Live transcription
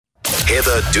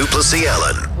Heather Duplessis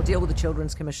Allen. We'll deal with the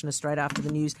Children's Commissioner straight after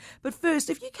the news. But first,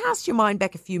 if you cast your mind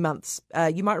back a few months,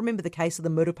 you might remember the case of the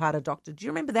Murupara doctor. Do you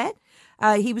remember that?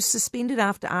 He was suspended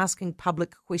after asking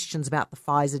public questions about the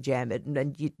Pfizer jab,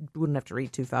 and you wouldn't have to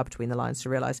read too far between the lines to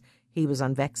realise he was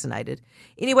unvaccinated.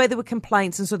 Anyway, there were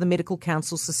complaints, and so the Medical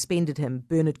Council suspended him,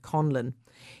 Bernard Conlon.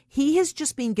 He has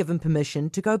just been given permission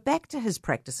to go back to his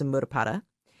practice in Murupara.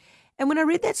 And when I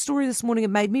read that story this morning, it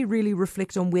made me really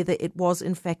reflect on whether it was,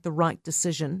 in fact, the right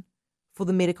decision for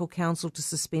the Medical Council to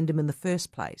suspend him in the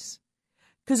first place.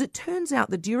 Because it turns out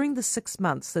that during the 6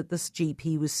 months that this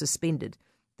GP was suspended,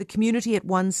 the community at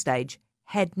one stage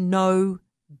had no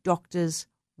doctors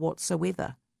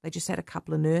whatsoever. They just had a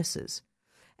couple of nurses.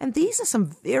 And these are some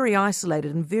very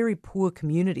isolated and very poor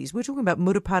communities. We're talking about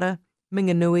Murupara,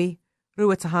 Minganui,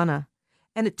 Ruatahana.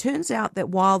 And it turns out that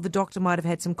while the doctor might have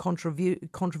had some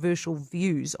controversial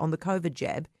views on the COVID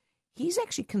jab, he's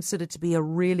actually considered to be a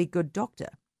really good doctor.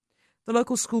 The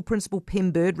local school principal,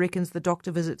 Pem Bird, reckons the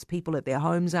doctor visits people at their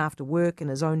homes after work in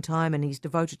his own time, and he's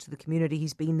devoted to the community.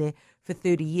 He's been there for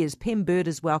 30 years. Pem Bird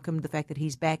has welcomed the fact that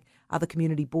he's back. Other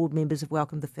community board members have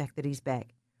welcomed the fact that he's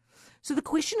back. So the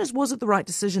question is, was it the right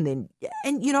decision then?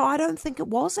 And, I don't think it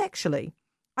was, actually.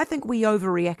 I think we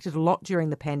overreacted a lot during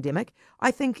the pandemic.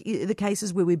 I think the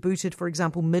cases where we booted, for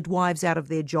example, midwives out of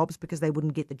their jobs because they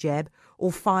wouldn't get the jab,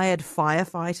 or fired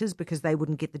firefighters because they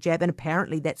wouldn't get the jab, and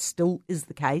apparently that still is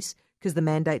the case because the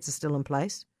mandates are still in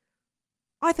place.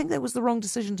 I think that was the wrong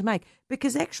decision to make,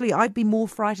 because actually I'd be more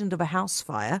frightened of a house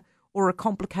fire or a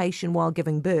complication while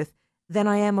giving birth than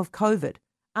I am of COVID.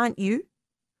 Aren't you?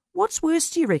 What's worse,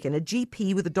 do you reckon, a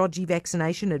GP with a dodgy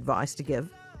vaccination advice to give,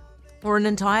 or an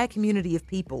entire community of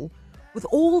people with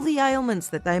all the ailments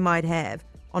that they might have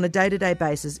on a day-to-day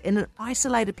basis in an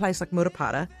isolated place like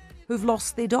Murupara who've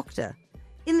lost their doctor?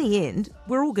 In the end,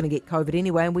 we're all going to get COVID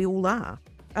anyway, and we all are,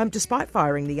 despite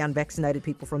firing the unvaccinated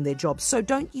people from their jobs. So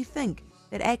don't you think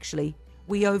that actually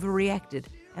we overreacted,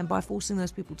 and by forcing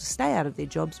those people to stay out of their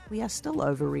jobs, we are still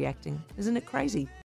overreacting? Isn't it crazy?